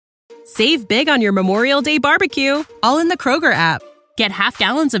Save big on your Memorial Day barbecue, all in the Kroger app. Get half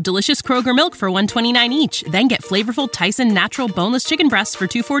gallons of delicious Kroger milk for $1.29 each. Then get flavorful Tyson natural boneless chicken breasts for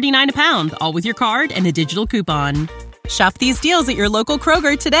 $2.49 a pound, all with your card and a digital coupon. Shop these deals at your local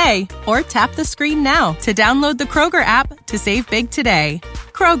Kroger today, or tap the screen now to download the Kroger app to save big today.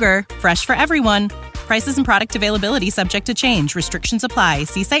 Kroger, fresh for everyone. Prices and product availability subject to change. Restrictions apply.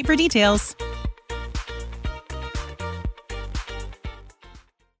 See site for details.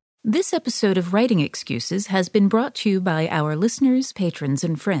 This episode of Writing Excuses has been brought to you by our listeners, patrons,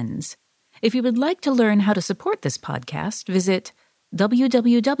 and friends. If you would like to learn how to support this podcast, visit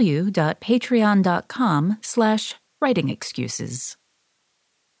www.patreon.com/writingexcuses.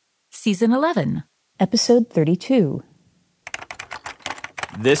 Season 11, Episode 32.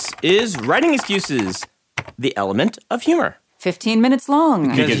 This is Writing Excuses, the element of humor. 15 minutes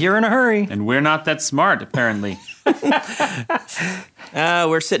long. Because you're in a hurry. And we're not that smart, apparently.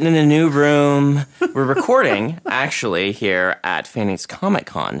 We're sitting in a new room. We're recording, actually, here at Phoenix Comic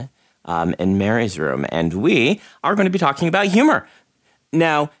Con in Mary's room. And we are going to be talking about humor.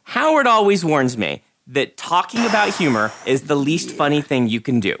 Now, Howard always warns me that talking about humor is the least funny thing you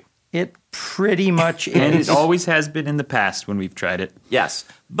can do. It pretty much is. And it always has been in the past when we've tried it. Yes,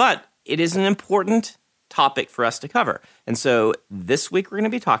 but it is an important topic for us to cover. And so this week we're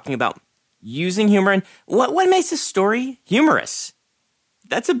going to be talking about using humor and what makes a story humorous.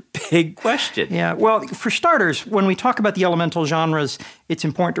 That's a big question. Yeah, well, for starters, when we talk about the elemental genres, it's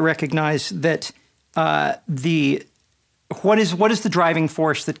important to recognize that what is the driving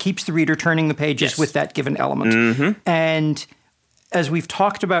force that keeps the reader turning the pages with that given element. Mm-hmm. And as we've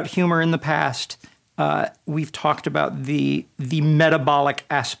talked about humor in the past, we've talked about the metabolic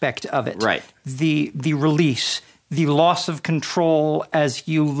aspect of it. Right. The release, the loss of control as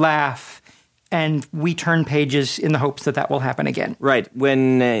you laugh, and we turn pages in the hopes that will happen again. Right.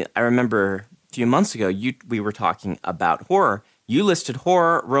 When I remember a few months ago, we were talking about horror. You listed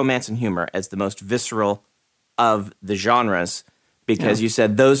horror, romance, and humor as the most visceral of the genres because you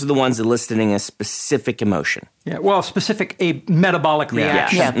said those are the ones eliciting a specific emotion. Yeah, well, a metabolic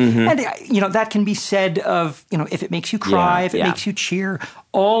reaction. Yeah. Mm-hmm. And, that can be said of, if it makes you cry, if it makes you cheer,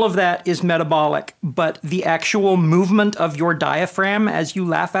 all of that is metabolic. But the actual movement of your diaphragm as you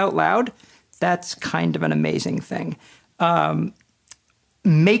laugh out loud, that's kind of an amazing thing.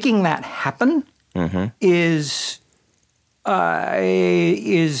 Making that happen is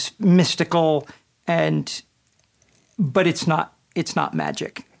mystical, but it's not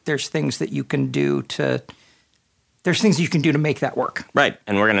magic. There's things that you can do to make that work. Right,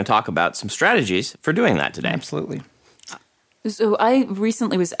 and we're going to talk about some strategies for doing that today. Absolutely. So I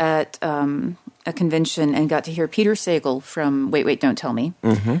recently was at a convention and got to hear Peter Sagal from Wait, Wait, Don't Tell Me,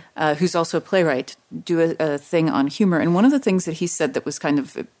 who's also a playwright, do a thing on humor. And one of the things that he said that was kind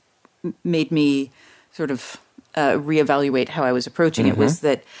of made me sort of reevaluate how I was approaching it was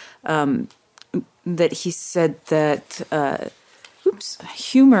that he said that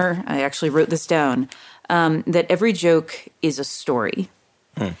humor, I actually wrote this down, that every joke is a story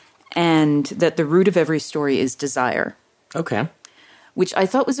and that the root of every story is desire. Okay. Which I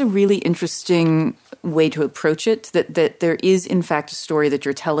thought was a really interesting way to approach it, that there is, in fact, a story that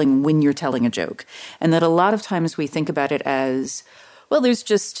you're telling when you're telling a joke. And that a lot of times we think about it as, well, there's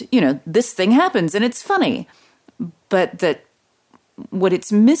just, this thing happens and it's funny. But that what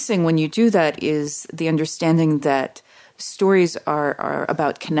it's missing when you do that is the understanding that stories are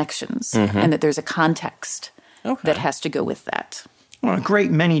about connections and that there's a context that has to go with that. Well, a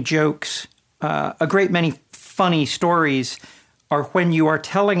great many jokes, a great many funny stories are when you are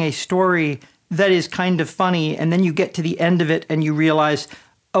telling a story that is kind of funny, and then you get to the end of it and you realize,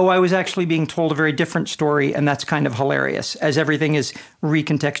 oh, I was actually being told a very different story, and that's kind of hilarious, as everything is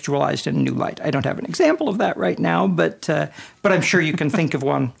recontextualized in a new light. I don't have an example of that right now, but I'm sure you can think of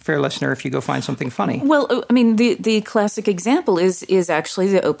one, fair listener, if you go find something funny. Well, I mean, the classic example is actually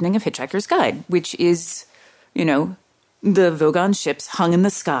the opening of Hitchhiker's Guide, which is, the Vogon ships hung in the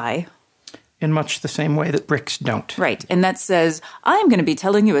sky. In much the same way that bricks don't. Right. And that says, I'm going to be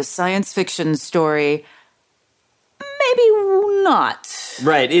telling you a science fiction story. Maybe not.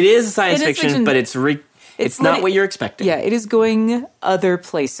 Right. It is science fiction, but it's not what you're expecting. Yeah, it is going other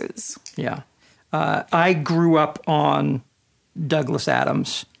places. Yeah. I grew up on Douglas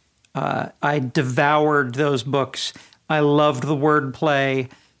Adams. I devoured those books. I loved the wordplay.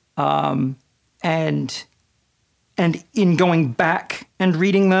 And in going back and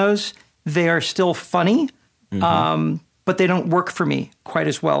reading those, they are still funny, but they don't work for me quite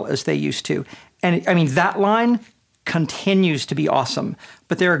as well as they used to. And I mean, that line continues to be awesome.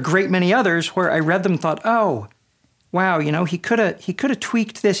 But there are a great many others where I read them and thought, oh, wow, he could have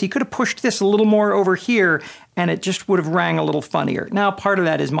tweaked this, he could have pushed this a little more over here, and it just would have rang a little funnier. Now, part of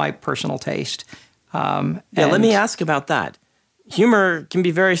that is my personal taste. Let me ask about that. Humor can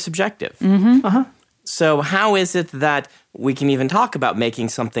be very subjective. Mm-hmm. Uh-huh. So how is it that we can even talk about making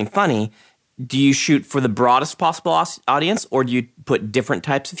something funny? Do you shoot for the broadest possible audience, or do you put different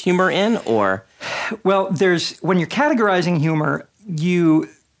types of humor in, or? Well, when you're categorizing humor,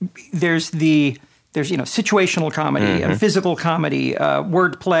 there's situational comedy and physical comedy,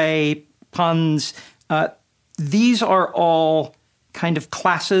 wordplay, puns. These are all kind of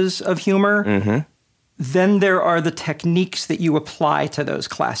classes of humor. Mm-hmm. Then there are the techniques that you apply to those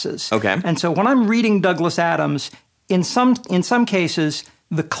classes. Okay. And so when I'm reading Douglas Adams, in some cases,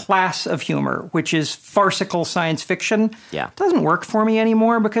 the class of humor, which is farcical science fiction, doesn't work for me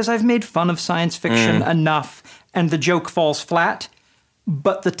anymore because I've made fun of science fiction enough and the joke falls flat.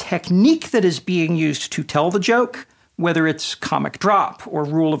 But the technique that is being used to tell the joke, whether it's comic drop or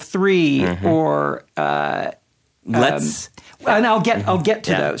rule of three or and I'll get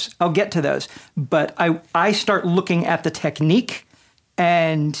to those. I'll get to those. But I start looking at the technique,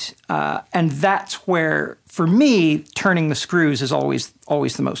 and that's where, for me, turning the screws is always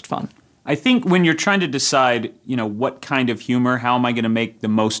the most fun. I think when you're trying to decide, what kind of humor, how am I going to make the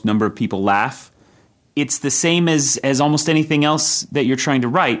most number of people laugh, it's the same as almost anything else that you're trying to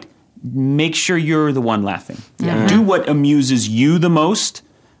write. Make sure you're the one laughing. Yeah. Do what amuses you the most,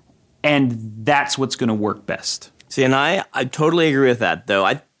 and that's what's going to work best. See, and I totally agree with that, though.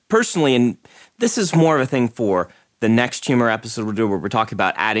 I personally, and this is more of a thing for the next humor episode we'll do, where we're talking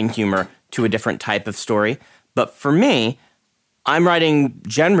about adding humor to a different type of story. But for me, I'm writing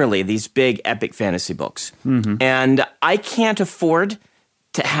generally these big epic fantasy books. Mm-hmm. And I can't afford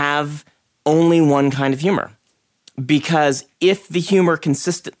to have only one kind of humor. Because if the humor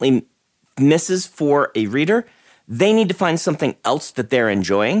consistently misses for a reader, they need to find something else that they're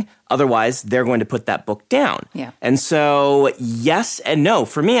enjoying. Otherwise, they're going to put that book down. Yeah. And so, yes and no.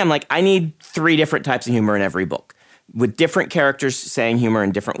 For me, I'm like, I need 3 different types of humor in every book, with different characters saying humor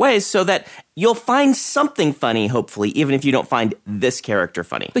in different ways, so that you'll find something funny, hopefully, even if you don't find this character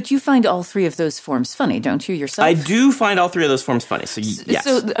funny. But you find all 3 of those forms funny, don't you, yourself? I do find all 3 of those forms funny, so yes.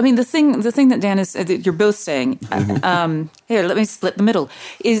 So, I mean, the thing that Dan is, that you're both saying, here, let me split the middle,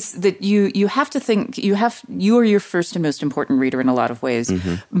 is that you have to think, you are your first and most important reader in a lot of ways,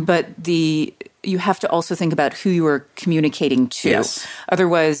 but you have to also think about who you are communicating to. Yes.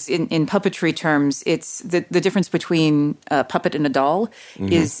 Otherwise, in puppetry terms, it's the difference between a puppet and a doll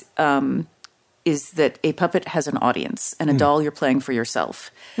is that a puppet has an audience and a doll you're playing for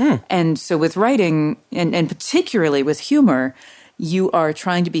yourself. And so with writing, and particularly with humor, you are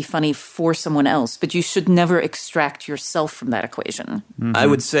trying to be funny for someone else, but you should never extract yourself from that equation. Mm-hmm. I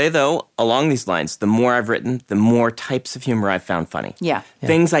would say, though, along these lines, the more I've written, the more types of humor I've found funny. Yeah.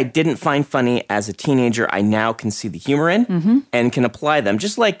 Things I didn't find funny as a teenager, I now can see the humor in and can apply them.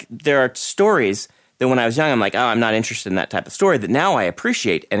 Just like there are stories that when I was young, I'm like, oh, I'm not interested in that type of story, that now I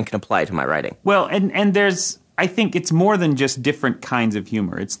appreciate and can apply to my writing. Well, and there's, I think it's more than just different kinds of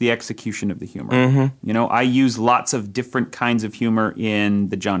humor. It's the execution of the humor. I use lots of different kinds of humor in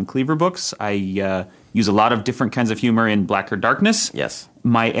the John Cleaver books. I use a lot of different kinds of humor in Blacker Darkness. Yes.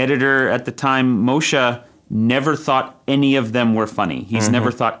 My editor at the time, Moshe, never thought any of them were funny. He's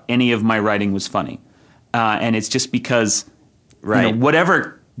never thought any of my writing was funny. And it's just because,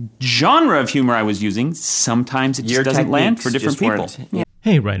 whatever genre of humor I was using, sometimes it just doesn't land for different people.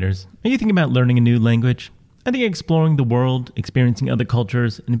 Hey, writers. Are you thinking about learning a new language? I think exploring the world, experiencing other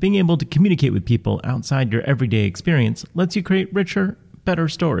cultures, and being able to communicate with people outside your everyday experience lets you create richer, better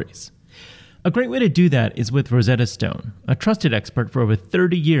stories. A great way to do that is with Rosetta Stone, a trusted expert for over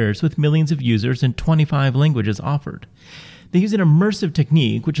 30 years with millions of users and 25 languages offered. They use an immersive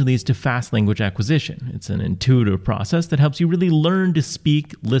technique which leads to fast language acquisition. It's an intuitive process that helps you really learn to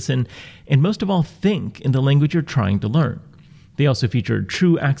speak, listen, and most of all, think in the language you're trying to learn. They also feature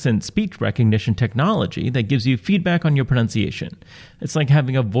true accent speech recognition technology that gives you feedback on your pronunciation. It's like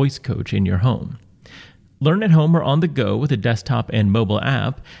having a voice coach in your home. Learn at home or on the go with a desktop and mobile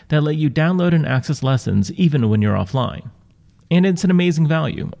app that let you download and access lessons even when you're offline. And it's an amazing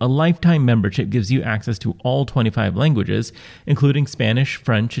value. A lifetime membership gives you access to all 25 languages, including Spanish,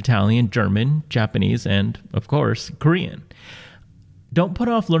 French, Italian, German, Japanese, and, of course, Korean. Don't put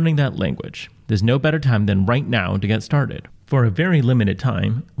off learning that language. There's no better time than right now to get started. For a very limited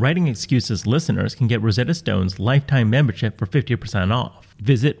time, Writing Excuses listeners can get Rosetta Stone's lifetime membership for 50% off.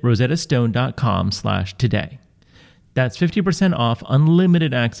 Visit rosettastone.com/today. That's 50% off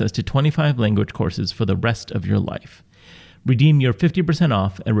unlimited access to 25 language courses for the rest of your life. Redeem your 50%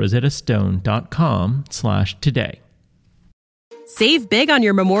 off at rosettastone.com/today. Save big on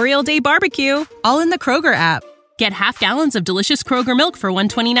your Memorial Day barbecue, all in the Kroger app. Get half gallons of delicious Kroger milk for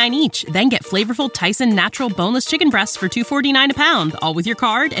 $1.29 each. Then get flavorful Tyson natural boneless chicken breasts for $2.49 a pound, all with your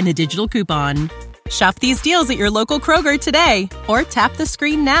card and a digital coupon. Shop these deals at your local Kroger today, or tap the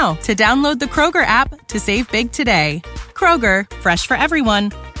screen now to download the Kroger app to save big today. Kroger, fresh for everyone.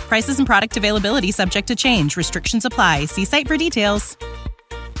 Prices and product availability subject to change. Restrictions apply. See site for details.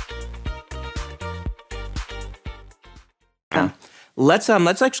 Let's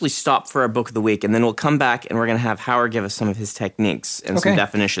actually stop for our book of the week, and then we'll come back and we're going to have Howard give us some of his techniques and some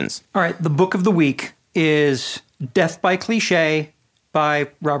definitions. All right, the book of the week is Death by Cliché by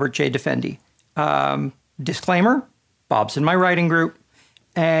Robert J. Defendi. Disclaimer, Bob's in my writing group,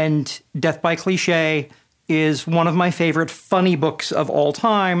 and Death by Cliché is one of my favorite funny books of all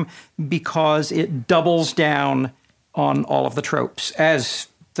time because it doubles down on all of the tropes, as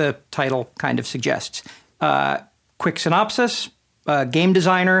the title kind of suggests. Quick synopsis. A game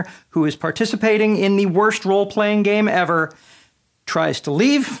designer who is participating in the worst role-playing game ever tries to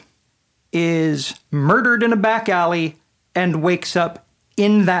leave, is murdered in a back alley, and wakes up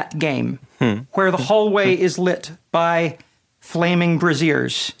in that game where the hallway is lit by flaming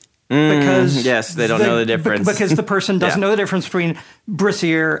braziers. Because yes, they don't know the difference. Because the person doesn't know the difference between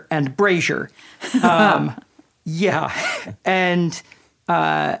brazier and brazier. And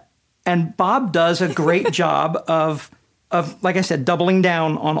Bob does a great job of, like I said, doubling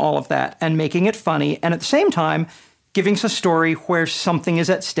down on all of that and making it funny, and at the same time giving us a story where something is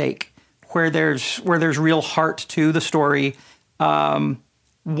at stake, where there's real heart to the story.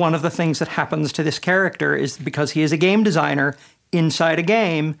 One of the things that happens to this character is because he is a game designer inside a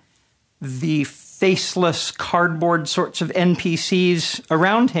game, the faceless cardboard sorts of NPCs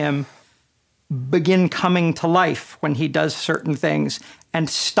around him begin coming to life when he does certain things and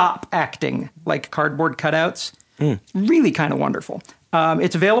stop acting like cardboard cutouts. Really kind of wonderful.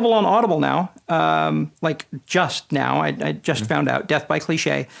 It's available on Audible now, like just now. I just found out, Death by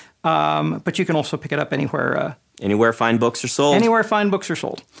Cliché. But you can also pick it up anywhere. Anywhere fine books are sold. Anywhere fine books are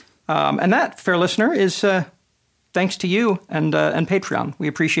sold. And that, fair listener, is thanks to you and Patreon. We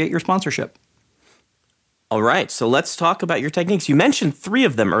appreciate your sponsorship. All right, so let's talk about your techniques. You mentioned 3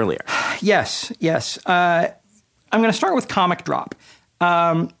 of them earlier. Yes. I'm going to start with comic drop.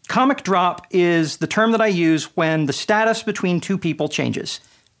 Comic drop is the term that I use when the status between two people changes,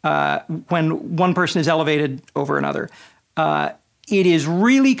 when one person is elevated over another. It is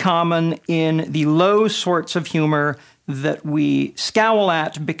really common in the low sorts of humor that we scowl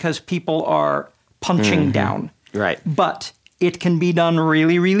at because people are punching down. Right. But it can be done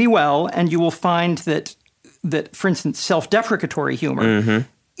really, really well, and you will find that for instance, self-deprecatory humor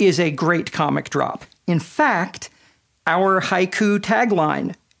is a great comic drop. In fact, our haiku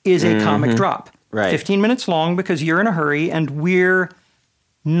tagline is a comic drop. Right. 15 minutes long because you're in a hurry and we're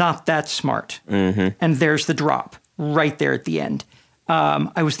not that smart. And there's the drop right there at the end.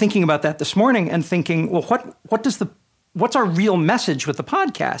 I was thinking about that this morning and thinking, well, what's our real message with the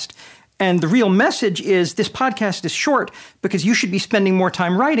podcast? And the real message is this podcast is short because you should be spending more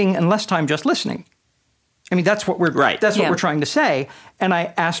time writing and less time just listening. I mean, that's what we're what we're trying to say. And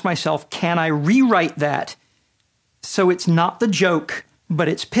I asked myself, can I rewrite that so it's not the joke, but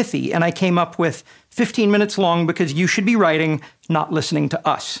it's pithy? And I came up with 15 minutes long because you should be writing, not listening to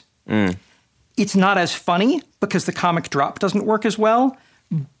us. It's not as funny because the comic drop doesn't work as well,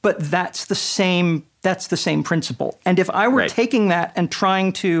 but that's the same principle. And if I were taking that and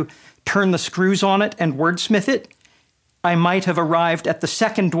trying to turn the screws on it and wordsmith it, I might have arrived at the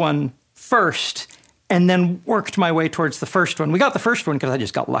second one first and then worked my way towards the first one. We got the first one because I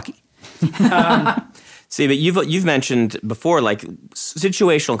just got lucky. See, but you've mentioned before, like,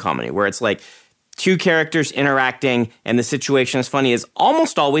 situational comedy, where it's like two characters interacting and the situation is funny, is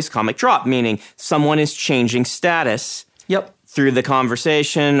almost always comic drop, meaning someone is changing status through the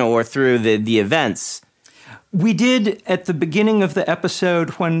conversation or through the events. We did at the beginning of the episode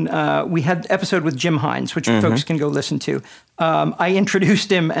when we had the episode with Jim Hines, which folks can go listen to. I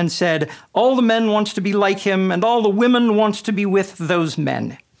introduced him and said, all the men want to be like him and all the women want to be with those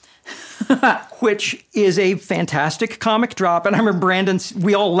men. Which is a fantastic comic drop. And I remember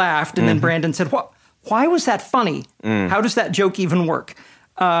we all laughed, and then Brandon said, why was that funny? How does that joke even work?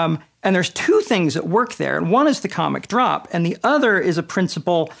 And there's two things that work there. And one is the comic drop, and the other is a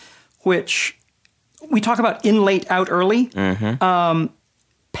principle which we talk about in late, out early.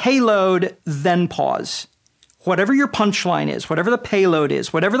 Payload, then pause. Whatever your punchline is, whatever the payload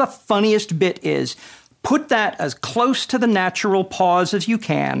is, whatever the funniest bit is, put that as close to the natural pause as you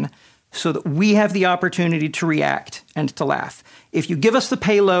can so that we have the opportunity to react and to laugh. If you give us the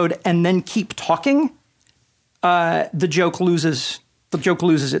payload and then keep talking, the joke loses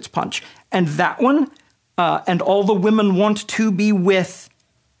its punch. And that one, and all the women want to be with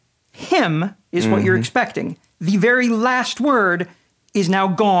him is what you're expecting. The very last word is now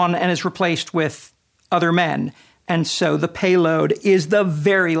gone and is replaced with other men. And so the payload is the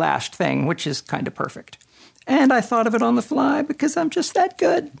very last thing, which is kind of perfect. And I thought of it on the fly because I'm just that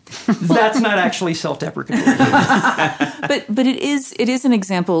good. That's not actually self-deprecatory. But it is an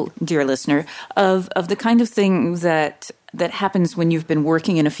example, dear listener, of the kind of thing that happens when you've been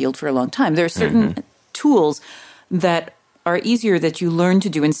working in a field for a long time. There are certain tools that are easier that you learn to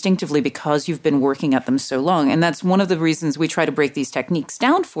do instinctively because you've been working at them so long. And that's one of the reasons we try to break these techniques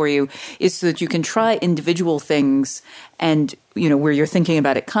down for you, is so that you can try individual things and, where you're thinking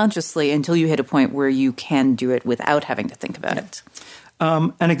about it consciously until you hit a point where you can do it without having to think about it.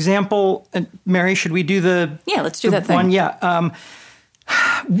 An example, Mary, should we do the... Yeah, let's do that thing. One? Yeah.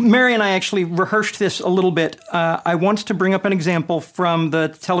 Mary and I actually rehearsed this a little bit. I want to bring up an example from the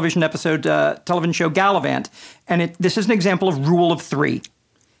television show Gallivant. And this is an example of Rule of Three.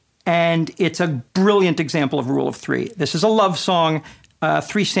 And it's a brilliant example of Rule of Three. This is a love song,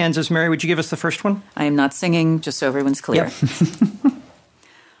 3 stanzas. Mary, would you give us the first one? I am not singing, just so everyone's clear. Yep.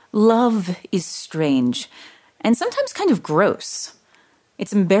 Love is strange, and sometimes kind of gross.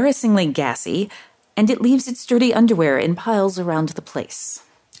 It's embarrassingly gassy, and it leaves its dirty underwear in piles around the place.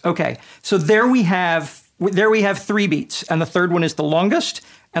 Okay, so there we have 3 beats, and the third one is the longest,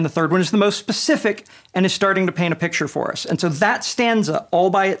 and the third one is the most specific, and is starting to paint a picture for us. And so that stanza, all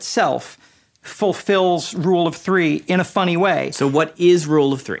by itself, fulfills Rule of Three in a funny way. So what is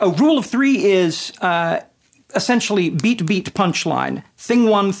Rule of Three? Rule of Three is essentially beat, punchline. Thing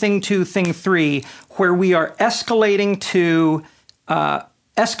 1, thing 2, thing 3, where we are escalating to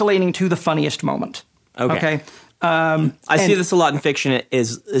the funniest moment. Okay. I see this a lot in fiction.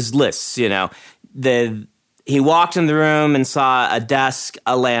 Is lists. He walked in the room and saw a desk,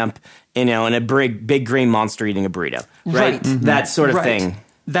 a lamp, and a big green monster eating a burrito. Right. Mm-hmm. That sort of thing.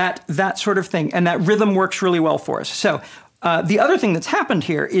 That sort of thing, and that rhythm works really well for us. So the other thing that's happened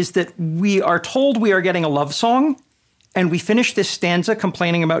here is that we are told we are getting a love song, and we finish this stanza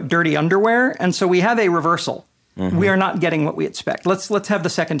complaining about dirty underwear, and so we have a reversal. Mm-hmm. We are not getting what we expect. Let's have the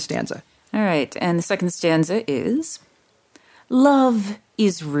second stanza. All right, and the second stanza is, love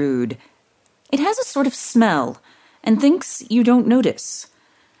is rude. It has a sort of smell, and thinks you don't notice.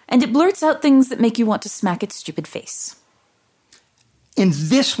 And it blurts out things that make you want to smack its stupid face. In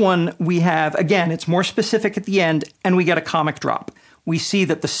this one, we have, again, it's more specific at the end, and we get a comic drop. We see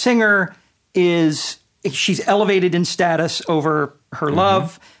that the singer she's elevated in status over her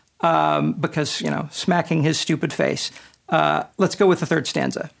love, because, smacking his stupid face. Let's go with the third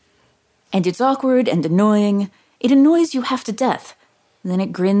stanza. And it's awkward and annoying. It annoys you half to death. Then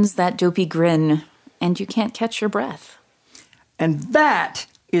it grins that dopey grin, and you can't catch your breath. And that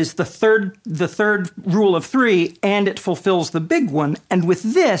is the third Rule of Three, and it fulfills the big one. And with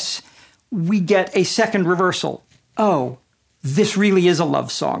this, we get a second reversal. Oh, this really is a love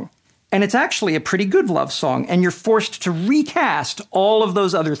song. And it's actually a pretty good love song, and you're forced to recast all of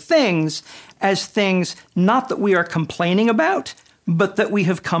those other things as things not that we are complaining about, but that we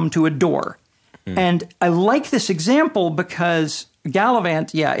have come to adore. And I like this example because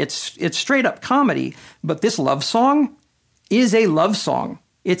Gallivant, it's straight up comedy, but this love song is a love song.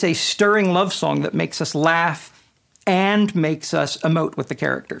 It's a stirring love song that makes us laugh and makes us emote with the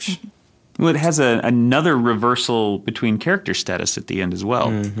characters. Well, it has another reversal between character status at the end as well.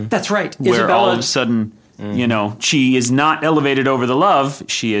 Mm-hmm. That's right. Where Isabella, all of a sudden, she is not elevated over the love.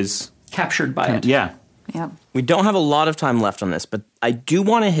 She is captured by it. Yeah. Yeah. We don't have a lot of time left on this, but I do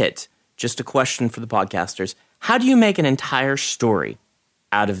want to hit just a question for the podcasters. How do you make an entire story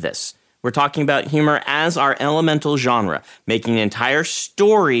out of this? We're talking about humor as our elemental genre, making an entire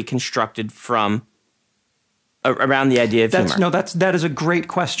story constructed from around the idea of humor. That is a great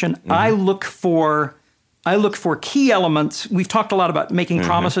question. Mm-hmm. I look for key elements. We've talked a lot about making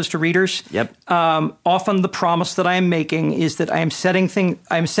promises to readers. Yep. Often the promise that I am making is that I am setting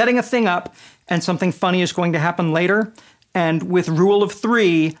a thing up, and something funny is going to happen later. And with Rule of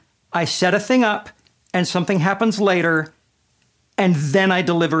Three, I set a thing up, and something happens later, and then I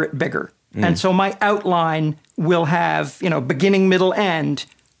deliver it bigger. And so my outline will have, beginning, middle, end,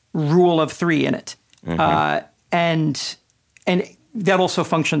 Rule of Three in it. And that also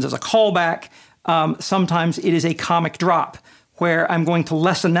functions as a callback. Sometimes it is a comic drop where I'm going to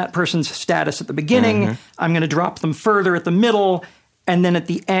lessen that person's status at the beginning. I'm going to drop them further at the middle. And then at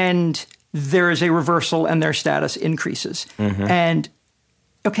the end, there is a reversal and their status increases. And,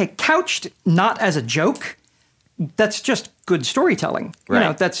 couched not as a joke, that's just good storytelling.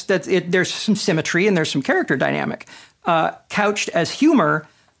 Right. That's it. There's some symmetry and there's some character dynamic. Couched as humor,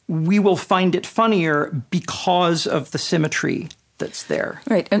 we will find it funnier because of the symmetry that's there.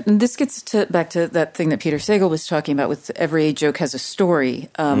 Right. And this gets back to that thing that Peter Sagal was talking about with every joke has a story.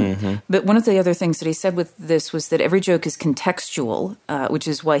 But one of the other things that he said with this was that every joke is contextual, which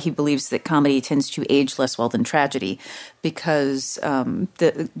is why he believes that comedy tends to age less well than tragedy, because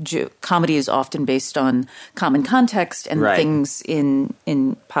comedy is often based on common context and things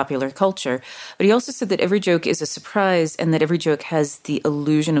in popular culture. But he also said that every joke is a surprise and that every joke has the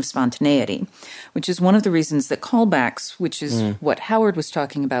illusion of spontaneity, which is one of the reasons that callbacks, which is what Howard was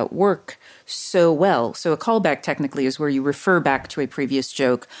talking about, work so well. So a callback technically is where you refer back to a previous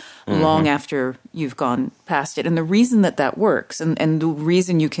joke long after you've gone past it. And the reason that works and the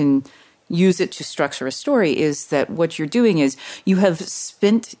reason you can use it to structure a story is that what you're doing is you've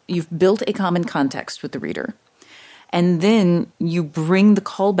built a common context with the reader. And then you bring the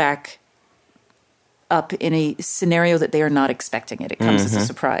callback up in a scenario that they are not expecting it. It comes as a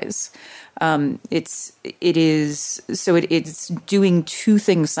surprise. It's doing two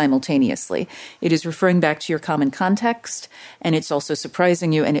things simultaneously. It is referring back to your common context, and it's also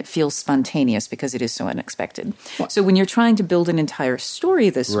surprising you, and it feels spontaneous because it is so unexpected. So when you're trying to build an entire story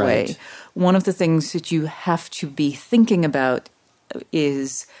this way, one of the things that you have to be thinking about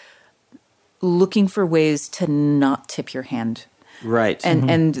is looking for ways to not tip your hand. Right.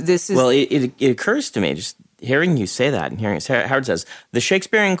 And this is... Well, it occurs to me, just hearing you say that and hearing Howard says, the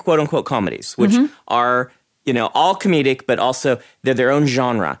Shakespearean quote-unquote comedies, which are, all comedic, but also they're their own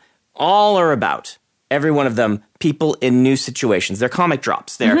genre, all are about, every one of them, people in new situations. They're comic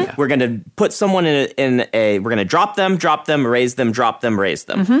drops. We're going to put someone we're going to drop them, raise them, drop them, raise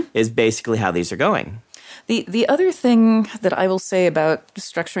them, is basically how these are going. The other thing that I will say about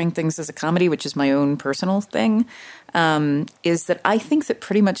structuring things as a comedy, which is my own personal thing, is that I think that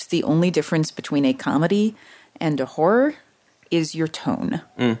pretty much the only difference between a comedy and a horror is your tone.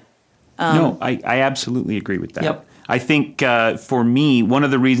 No, I absolutely agree with that. Yep. I think for me, one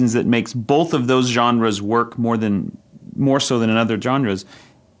of the reasons that makes both of those genres work more so than in other genres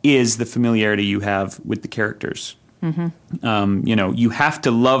is the familiarity you have with the characters. You have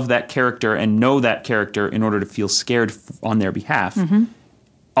to love that character and know that character in order to feel scared on their behalf.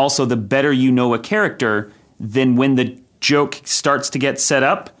 Also, the better you know a character, then when the joke starts to get set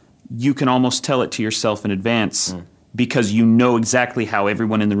up, you can almost tell it to yourself in advance because you know exactly how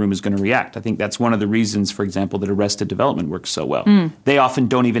everyone in the room is going to react. I think that's one of the reasons, for example, that Arrested Development works so well. They often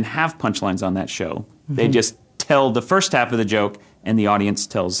don't even have punchlines on that show. They just tell the first half of the joke and the audience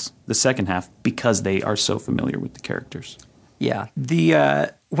tells the second half because they are so familiar with the characters. Yeah.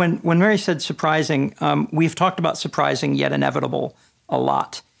 When Mary said surprising, we've talked about surprising yet inevitable a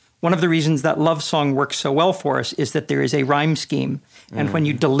lot. One of the reasons that Love Song works so well for us is that there is a rhyme scheme. And when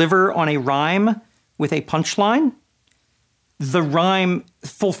you deliver on a rhyme with a punchline, the rhyme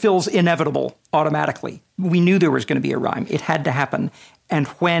fulfills inevitable automatically. We knew there was going to be a rhyme. It had to happen. And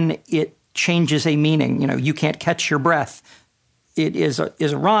when it changes a meaning, you can't catch your breath, it is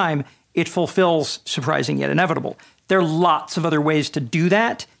a rhyme, it fulfills surprising yet inevitable. There are lots of other ways to do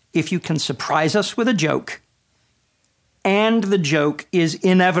that. If you can surprise us with a joke, and the joke is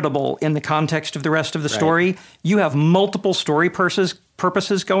inevitable in the context of the rest of the story, you have multiple story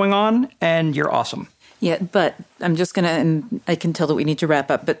purposes going on, and you're awesome. Yeah, but I'm just going to, and I can tell that we need to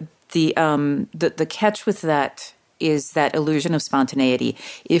wrap up, but the catch with that is that illusion of spontaneity.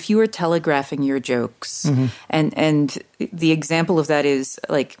 If you are telegraphing your jokes, and the example of that is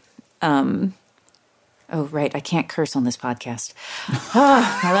like, oh, right, I can't curse on this podcast.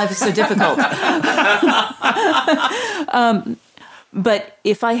 My life is so difficult. But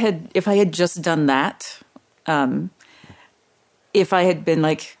if I had just done that, if I had been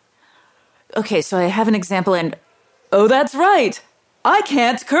like, okay, so I have an example, and oh, that's right, I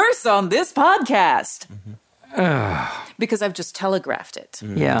can't curse on this podcast. Because I've just telegraphed it.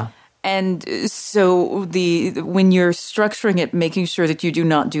 Yeah. And so when you're structuring it, making sure that you do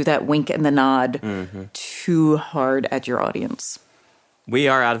not do that wink and the nod too hard at your audience. We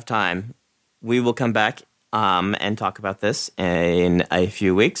are out of time. We will come back and talk about this in a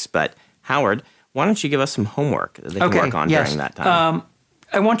few weeks. But Howard, why don't you give us some homework that they can work on during that time?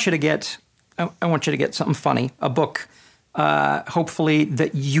 I want you to get something funny, a book, hopefully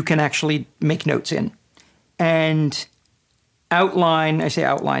that you can actually make notes in. And underline,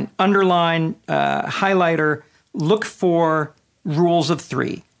 highlighter, look for rules of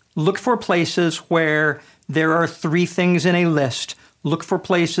three. Look for places where there are three things in a list. Look for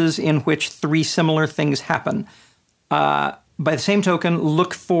places in which three similar things happen. By the same token,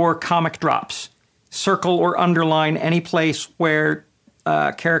 look for comic drops. circle or underline any place where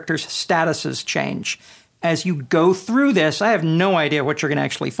characters' statuses change. As you go through this, I have no idea what you're going to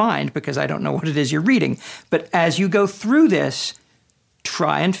actually find because I don't know what it is you're reading. But as you go through this,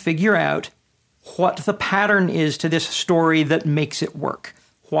 try and figure out what the pattern is to this story that makes it work.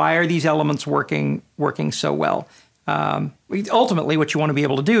 Why are these elements working so well? Ultimately, what you want to be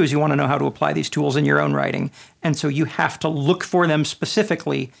able to do is you want to know how to apply these tools in your own writing. And so you have to look for them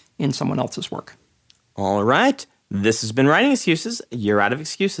specifically in someone else's work. All right. This has been Writing Excuses. You're out of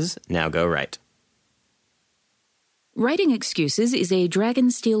excuses. Now go write. Writing Excuses is a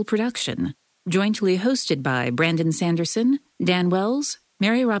Dragonsteel production, jointly hosted by Brandon Sanderson, Dan Wells,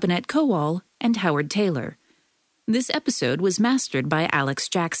 Mary Robinette Kowal, and Howard Taylor. This episode was mastered by Alex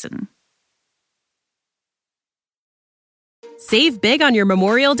Jackson. Save big on your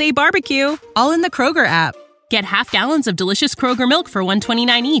Memorial Day barbecue, all in the Kroger app. Get half gallons of delicious Kroger milk for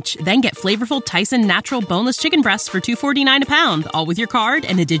 $1.29 each. Then get flavorful Tyson natural boneless chicken breasts for $2.49 a pound, all with your card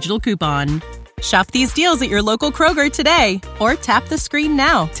and a digital coupon. Shop these deals at your local Kroger today, or tap the screen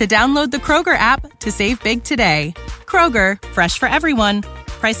now to download the Kroger app to save big today. Kroger, fresh for everyone.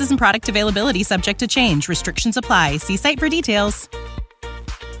 Prices and product availability subject to change. Restrictions apply. See site for details.